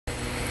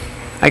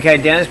Okay,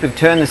 Dennis, we've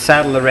turned the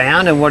saddle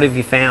around, and what have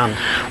you found?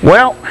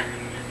 Well,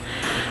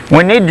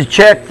 we need to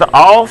check the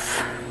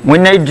off, we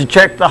need to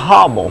check the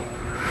hobble,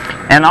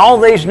 and all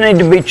these need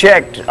to be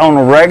checked on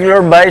a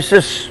regular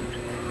basis,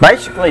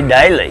 basically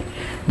daily.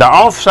 The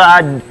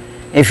offside,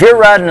 if you're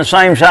riding the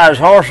same size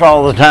horse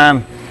all the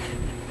time,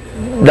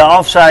 the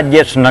offside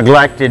gets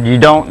neglected. You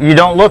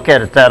don't look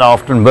at it that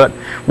often, but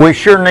we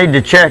sure need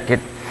to check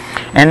it.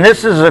 And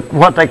this is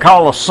what they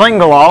call a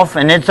single off,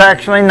 and it's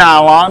actually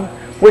nylon,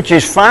 which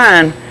is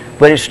fine,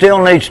 but it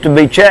still needs to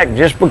be checked.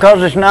 Just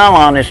because it's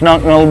nylon, it's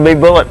not going to be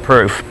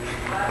bulletproof.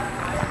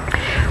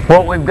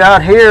 What we've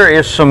got here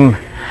is some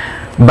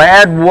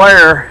bad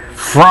wear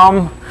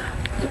from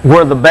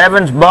where the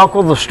Bevins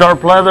buckle, the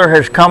stirrup leather,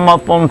 has come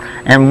up on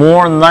and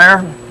worn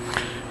there.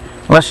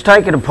 Let's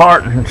take it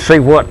apart and see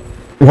what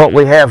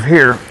we have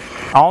here.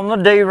 On the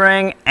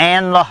D-ring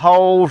and the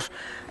holes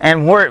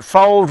and where it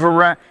folds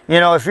around, you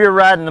know, if you're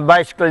riding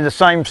basically the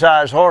same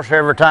size horse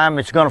every time,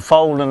 it's going to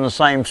fold in the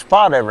same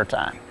spot every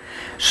time.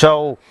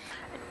 So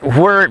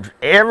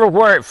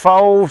everywhere it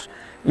folds,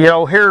 you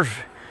know, here's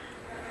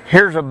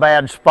a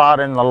bad spot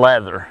in the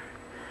leather.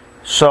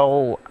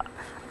 So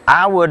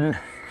I wouldn't,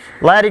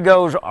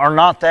 Latigos are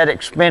not that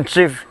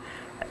expensive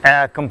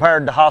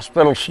compared to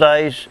hospital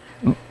stays.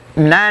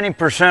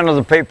 90% of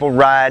the people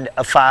ride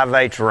a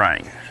 5/8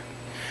 rein.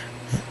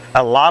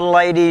 A lot of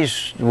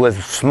ladies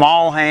with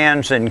small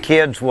hands and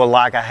kids will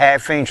like a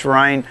 1/2-inch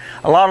rein.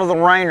 A lot of the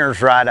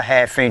reiners ride a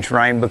 1/2-inch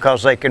rein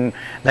because they can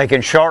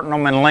shorten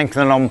them and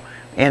lengthen them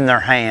in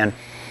their hand.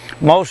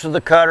 Most of the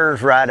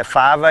cutters ride a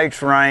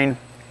 5/8 rein.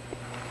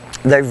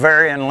 They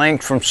vary in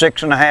length from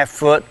 6.5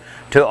 foot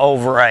to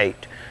over 8.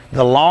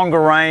 The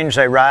longer reins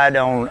they ride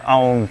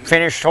on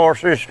finished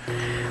horses.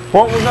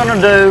 What we're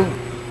going to do,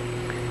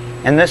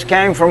 and this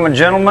came from a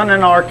gentleman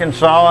in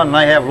Arkansas, and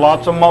they have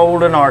lots of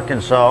mold in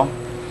Arkansas.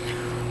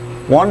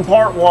 1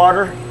 part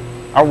water,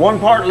 or 1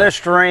 part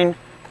Listerine,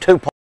 2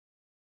 parts